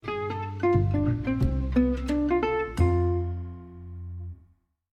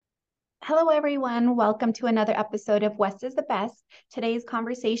Hello, everyone. Welcome to another episode of West is the Best. Today's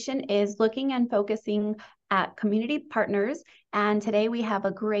conversation is looking and focusing at community partners. And today we have a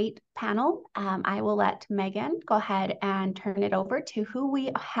great panel. I will let Megan go ahead and turn it over to who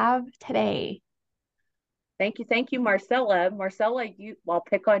we have today. Thank you, Marcella. Marcella, I'll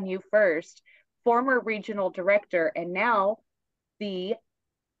pick on you first. Former regional director and now the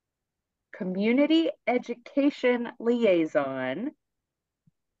community education liaison,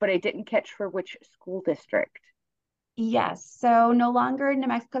 but I didn't catch for which school district. Yes, so no longer New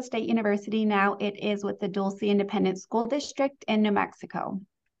Mexico State University. Now it is with the Dulce Independent School District in New Mexico.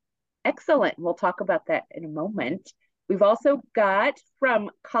 Excellent. We'll talk about that in a moment. We've also got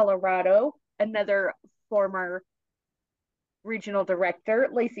from Colorado another former regional director,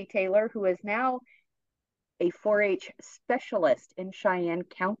 Lacey Taylor, who is now a 4-H specialist in Cheyenne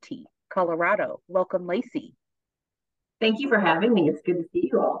County, Colorado. Welcome, Lacey. Thank you for having me. It's good to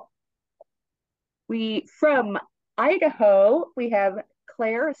see you all. From Idaho, we have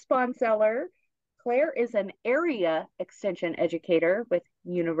Claire Sponseller. Claire is an area extension educator with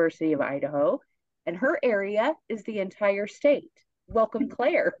University of Idaho, and her area is the entire state. Welcome,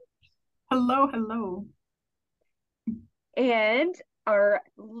 Claire. Hello. And our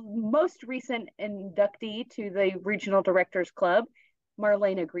most recent inductee to the Regional Directors Club,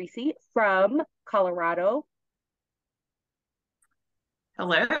 Marlena from Colorado.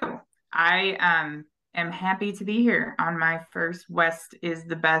 Hello. I am happy to be here on my first West is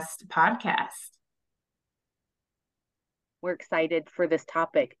the Best podcast. We're excited for this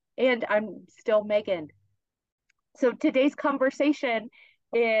topic. And I'm still Megan. So today's conversation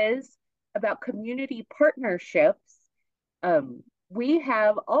is about community partnerships. We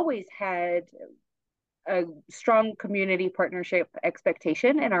have always had a strong community partnership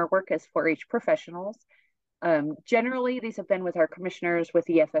expectation in our work as 4-H professionals. Generally, these have been with our commissioners, with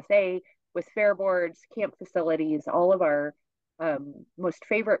the FFA, with fair boards, camp facilities. All of our most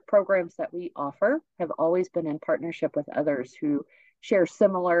favorite programs that we offer have always been in partnership with others who share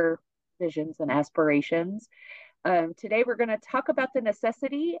similar visions and aspirations. Today, we're going to talk about the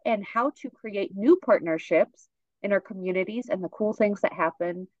necessity and how to create new partnerships in our communities and the cool things that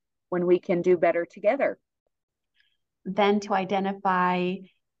happen when we can do better together. Then to identify,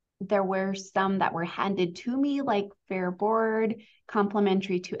 there were some that were handed to me, like Fair Board,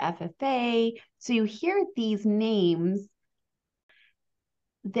 complementary to FFA. So you hear these names.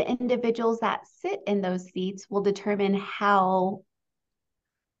 The individuals that sit in those seats will determine how,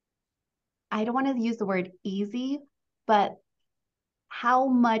 I don't want to use the word easy, but how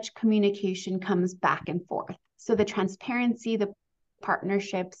much communication comes back and forth. So the transparency, the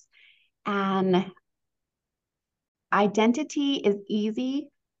partnerships, and identity is easy.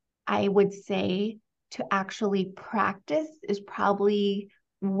 I would say to actually practice is probably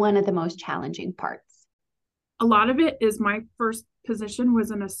one of the most challenging parts. A lot of it is my first position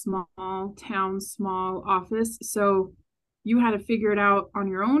was in a small town, small office. So you had to figure it out on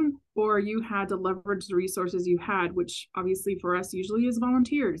your own, or you had to leverage the resources you had, which obviously for us usually is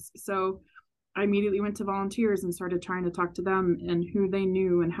volunteers. So I immediately went to volunteers and started trying to talk to them and who they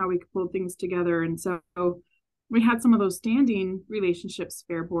knew and how we could pull things together. And so we had some of those standing relationships,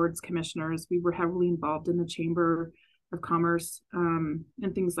 fair boards, commissioners. We were heavily involved in the Chamber of Commerce and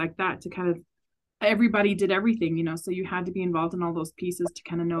things like that to kind of, everybody did everything, so you had to be involved in all those pieces to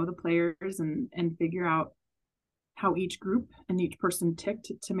kind of know the players and figure out how each group and each person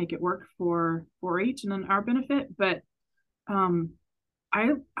ticked to make it work for 4-H and then our benefit. But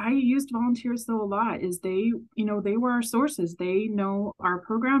I used volunteers though a lot. Is they were our sources. They know our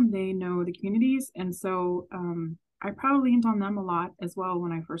program, they know the communities. And so I probably leaned on them a lot as well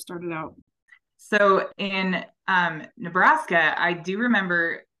when I first started out. So in Nebraska, I do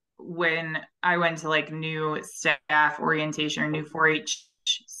remember when I went to like new staff orientation or new 4-H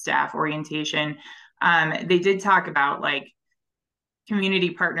staff orientation, they did talk about like community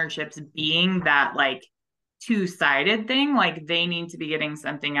partnerships being that like two-sided thing, like they need to be getting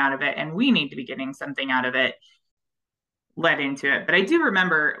something out of it and we need to be getting something out of it led into it. But I do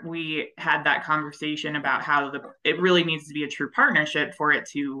remember we had that conversation about how it really needs to be a true partnership for it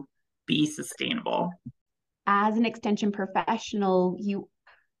to be sustainable. As an extension professional,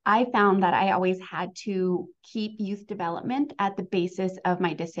 I found that I always had to keep youth development at the basis of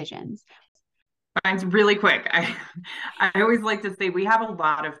my decisions. Mine's really quick. I always like to say we have a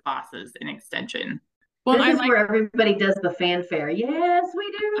lot of bosses in extension. Well, this is where everybody does the fanfare. Yes,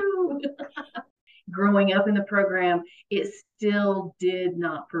 we do. Growing up in the program, it still did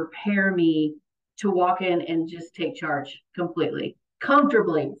not prepare me to walk in and just take charge completely,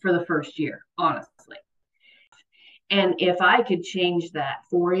 comfortably for the first year, honestly. And if I could change that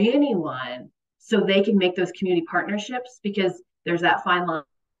for anyone so they can make those community partnerships, because there's that fine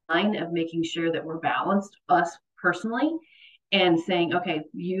line of making sure that we're balanced, us personally, and saying, okay,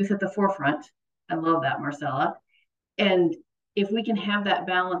 youth at the forefront. I love that, Marcella. And if we can have that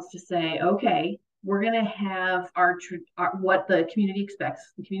balance to say, okay, we're going to have our what the community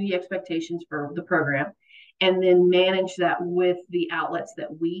expects, the community expectations for the program, and then manage that with the outlets that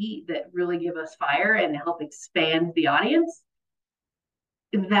really give us fire and help expand the audience,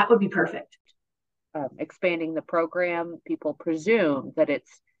 that would be perfect. Expanding the program, people presume that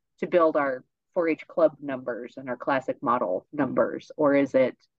it's to build our 4-H club numbers and our classic model numbers, or is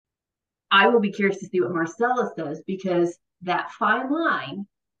it? I will be curious to see what Marcella says, because that fine line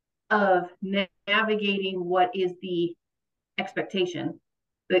of navigating what is the expectation,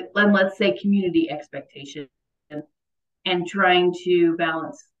 but let's say community expectation, and trying to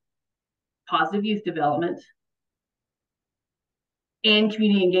balance positive youth development and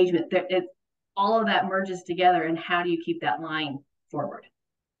community engagement. All of that merges together, and how do you keep that line forward?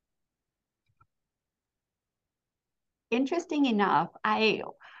 Interesting enough,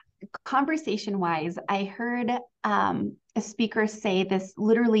 conversation-wise, I heard a speaker say this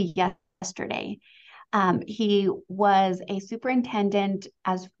literally yesterday. He was a superintendent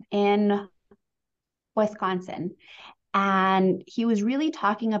in Wisconsin, and he was really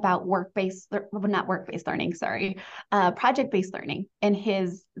talking about project-based learning, and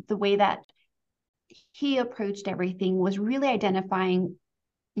the way that he approached everything was really identifying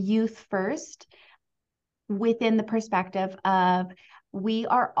youth first within the perspective of, we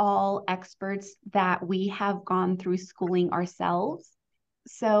are all experts that we have gone through schooling ourselves.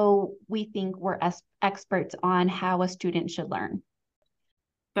 So we think we're experts on how a student should learn.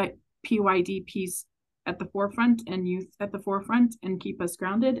 That PYD piece at the forefront and youth at the forefront and keep us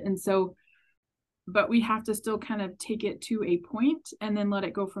grounded. And so, but we have to still kind of take it to a point and then let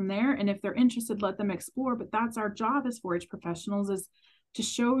it go from there. And if they're interested, let them explore. But that's our job as 4-H professionals, is to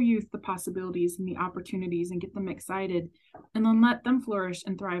show youth the possibilities and the opportunities and get them excited, and then let them flourish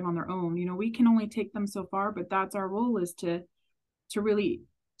and thrive on their own. You know, we can only take them so far, but that's our role, is to really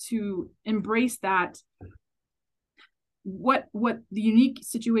embrace that, what the unique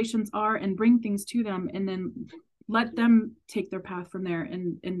situations are, and bring things to them, and then let them take their path from there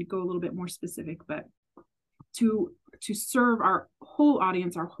and go a little bit more specific. But to serve our whole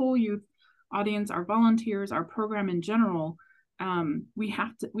audience, our whole youth audience, our volunteers, our program in general, we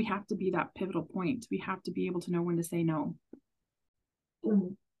have to be that pivotal point. We have to be able to know when to say no.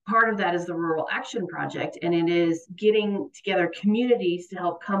 Part of that is the Rural Action Project, and it is getting together communities to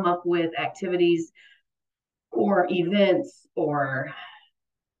help come up with activities or events or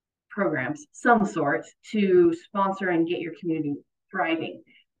programs, some sort, to sponsor and get your community thriving.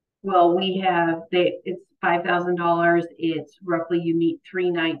 Well, it's $5,000. It's roughly, you meet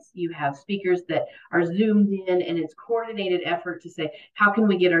 3 nights. You have speakers that are zoomed in, and it's coordinated effort to say, how can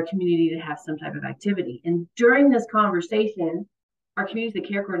we get our community to have some type of activity? And during this conversation, our community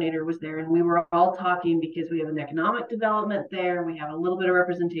care coordinator was there, and we were all talking, because we have an economic development there. We have a little bit of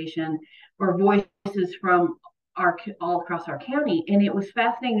representation or voices from all across our county. And it was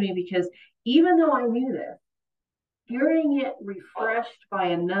fascinating to me, because even though I knew this, hearing it refreshed by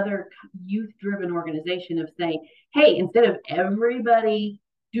another youth-driven organization of saying, hey, instead of everybody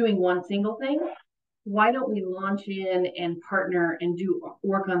doing one single thing, why don't we launch in and partner and do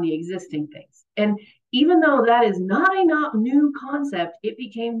work on the existing things? And even though that is not a new concept, it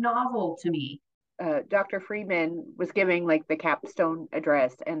became novel to me. Dr. Freeman was giving like the capstone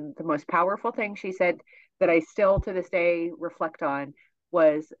address, and the most powerful thing she said that I still to this day reflect on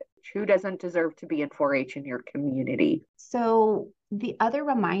was, who doesn't deserve to be in 4-H in your community? So the other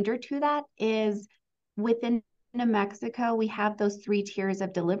reminder to that is, within New Mexico, we have those 3 tiers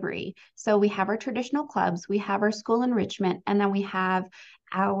of delivery. So we have our traditional clubs, we have our school enrichment, and then we have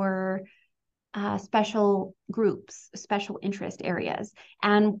our special groups, special interest areas.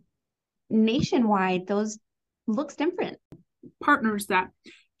 And nationwide, those looks different. Partners that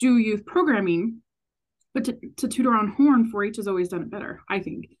do youth programming, but to toot our own horn, 4-H has always done it better, I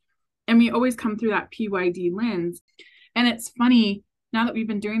think. And we always come through that PYD lens. And it's funny, now that we've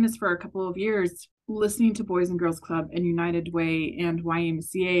been doing this for a couple of years, listening to Boys and Girls Club and United Way and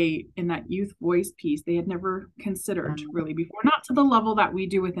YMCA in that youth voice piece, they had never considered really before, not to the level that we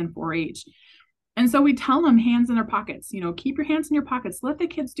do within 4-H. And so we tell them, hands in their pockets, keep your hands in your pockets. Let the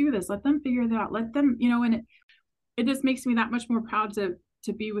kids do this. Let them figure it out. Let them, and it just makes me that much more proud to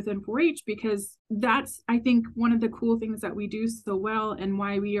to be within 4-H, because that's, I think, one of the cool things that we do so well, and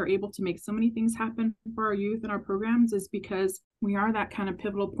why we are able to make so many things happen for our youth and our programs, is because we are that kind of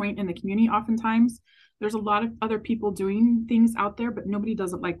pivotal point in the community. Oftentimes there's a lot of other people doing things out there, but nobody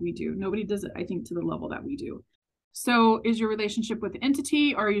does it like we do. Nobody does it, I think, to the level that we do. So is your relationship with the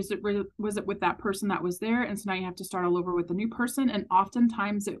entity, or was it with that person that was there, and so now you have to start all over with a new person? And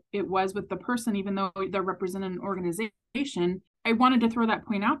oftentimes it was with the person, even though they're representing an organization. I wanted to throw that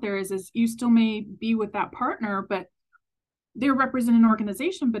point out there, is you still may be with that partner, but they're representing an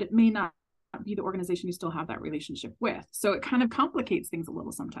organization, but it may not be the organization you still have that relationship with. So it kind of complicates things a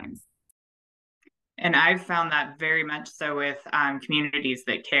little sometimes. And I've found that very much so with communities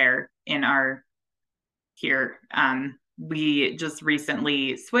that care in our here. We just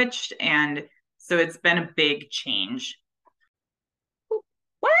recently switched, and so it's been a big change.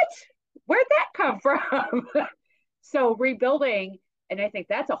 What? Where'd that come from? So rebuilding, and I think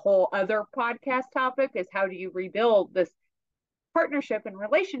that's a whole other podcast topic, is how do you rebuild this partnership and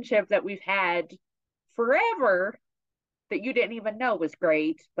relationship that we've had forever that you didn't even know was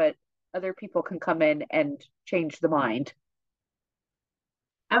great, but other people can come in and change the mind.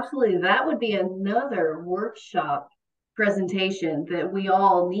 Absolutely. That would be another workshop presentation that we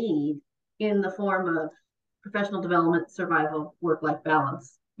all need in the form of professional development, survival, work-life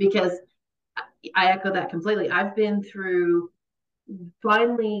balance, because I echo that completely. I've been through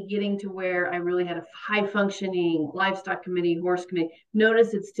finally getting to where I really had a high-functioning livestock committee, horse committee.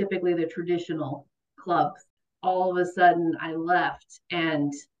 Notice it's typically the traditional clubs. All of a sudden I left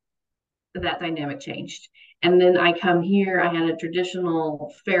and that dynamic changed. And then I come here, I had a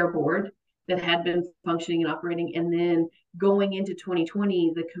traditional fair board that had been functioning and operating. And then going into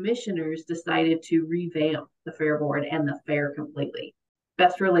 2020, the commissioners decided to revamp the fair board and the fair completely.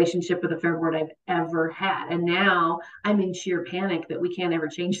 Best relationship with the fair board I've ever had. And now I'm in sheer panic that we can't ever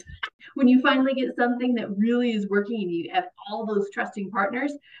change that. When you finally get something that really is working and you have all those trusting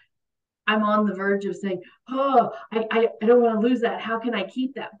partners, I'm on the verge of saying, oh, I don't want to lose that. How can I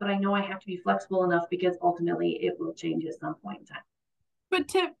keep that? But I know I have to be flexible enough, because ultimately it will change at some point in time. But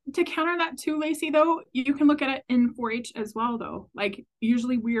to counter that too, Lacey, though, you can look at it in 4-H as well, though. Like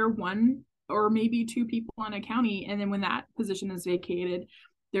usually we're one or maybe two people on a county. And then when that position is vacated,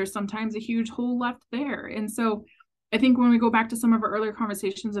 there's sometimes a huge hole left there. And so I think when we go back to some of our earlier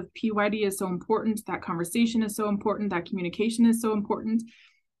conversations of PYD is so important, that conversation is so important, that communication is so important.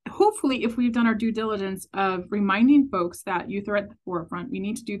 Hopefully, if we've done our due diligence of reminding folks that youth are at the forefront, we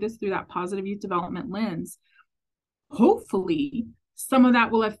need to do this through that positive youth development lens. Hopefully, some of that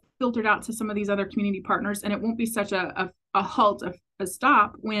will have filtered out to some of these other community partners, and it won't be such a halt, a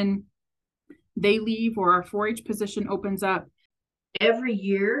stop when they leave or our 4-H position opens up. Every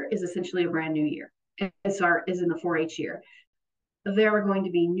year is essentially a brand new year, as in the 4-H year. There are going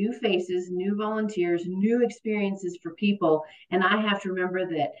to be new faces, new volunteers, new experiences for people. And I have to remember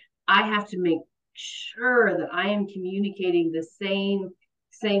that I have to make sure that I am communicating the same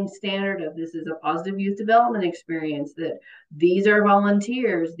standard of this is a positive youth development experience, that these are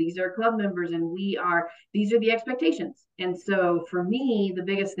volunteers, these are club members, and these are the expectations. And so for me, the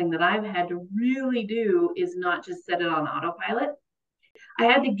biggest thing that I've had to really do is not just set it on autopilot. I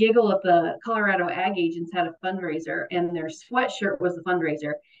had to giggle at the Colorado Ag Agents had a fundraiser, and their sweatshirt was the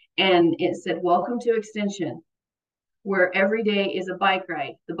fundraiser. And it said, welcome to Extension, where every day is a bike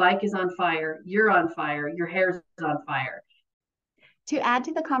ride. The bike is on fire. You're on fire. Your hair's on fire. To add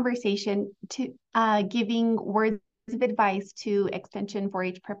to the conversation, to giving words of advice to Extension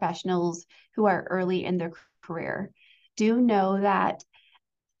 4-H professionals who are early in their career, do know that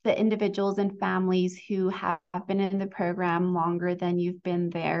the individuals and families who have been in the program longer than you've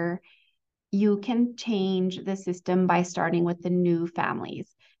been there, you can change the system by starting with the new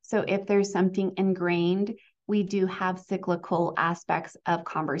families. So if there's something ingrained, we do have cyclical aspects of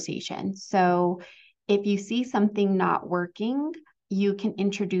conversation. So if you see something not working, you can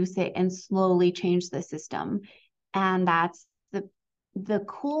introduce it and slowly change the system. And that's the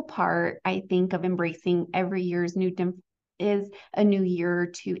cool part, I think, of embracing every year's is a new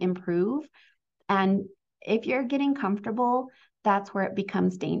year to improve. And if you're getting comfortable, that's where it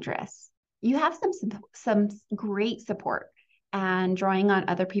becomes dangerous. You have some great support, and drawing on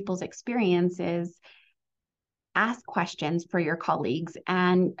other people's experiences, ask questions for your colleagues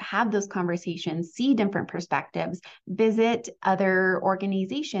and have those conversations, see different perspectives, visit other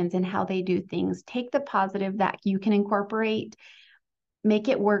organizations and how they do things, take the positive that you can incorporate, make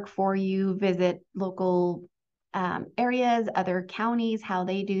it work for you, visit local areas, other counties, how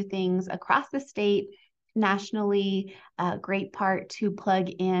they do things across the state, nationally. A great part to plug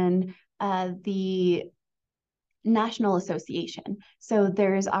in the national association. So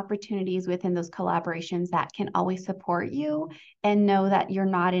there's opportunities within those collaborations that can always support you and know that you're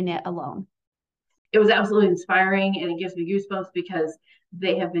not in it alone. It was absolutely inspiring, and it gives me goosebumps because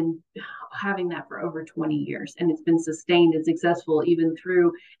they have been having that for over 20 years, and it's been sustained and successful even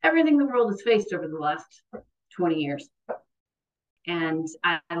through everything the world has faced over the last 20 years. And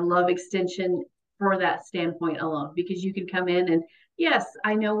I love Extension for that standpoint alone, because you can come in and, yes,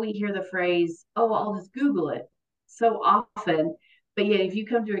 I know we hear the phrase, oh, I'll just Google it so often, but yet if you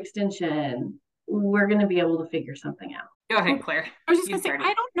come to Extension, we're going to be able to figure something out. Go ahead, Claire. I was just going to say,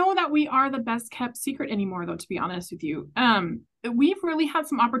 I don't know that we are the best kept secret anymore, though, to be honest with you. We've really had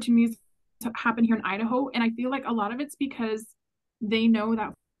some opportunities to happen here in Idaho, and I feel like a lot of it's because they know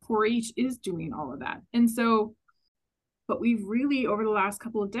that 4-H is doing all of that. And so, but we've really, over the last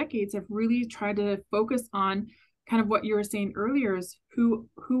couple of decades, have really tried to focus on kind of what you were saying earlier, is who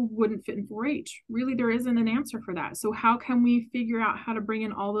wouldn't fit in 4-H. Really, there isn't an answer for that. So how can we figure out how to bring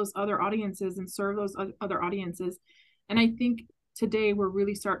in all those other audiences and serve those other audiences? And I think today we're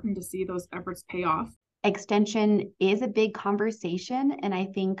really starting to see those efforts pay off. Extension is a big conversation. And I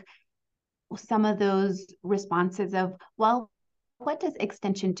think some of those responses of, well, what does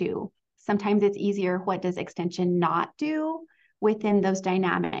Extension do? Sometimes it's easier, what does Extension not do within those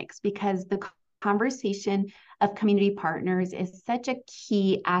dynamics? Because the conversation of community partners is such a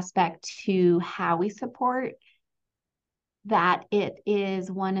key aspect to how we support, that it is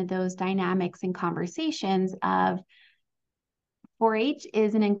one of those dynamics and conversations of 4-H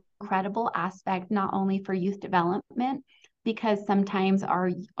is an incredible aspect, not only for youth development, because sometimes our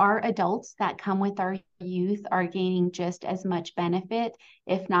adults that come with our youth are gaining just as much benefit,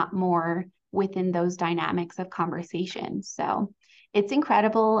 if not more, within those dynamics of conversation. So it's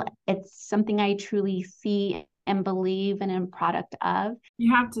incredible. It's something I truly see and believe and am a product of.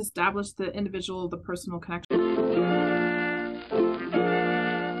 You have to establish the individual, the personal connection.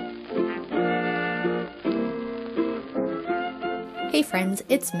 Hey friends,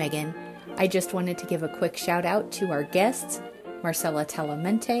 it's Megan. I just wanted to give a quick shout out to our guests, Marcella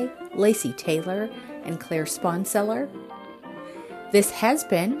Talamante, Lacey Taylor, and Claire Sponseller. This has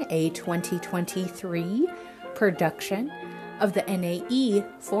been a 2023 production of the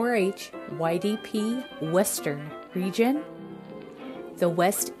NAE4-HYDP Western Region. The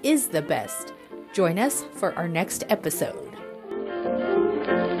West is the best. Join us for our next episode.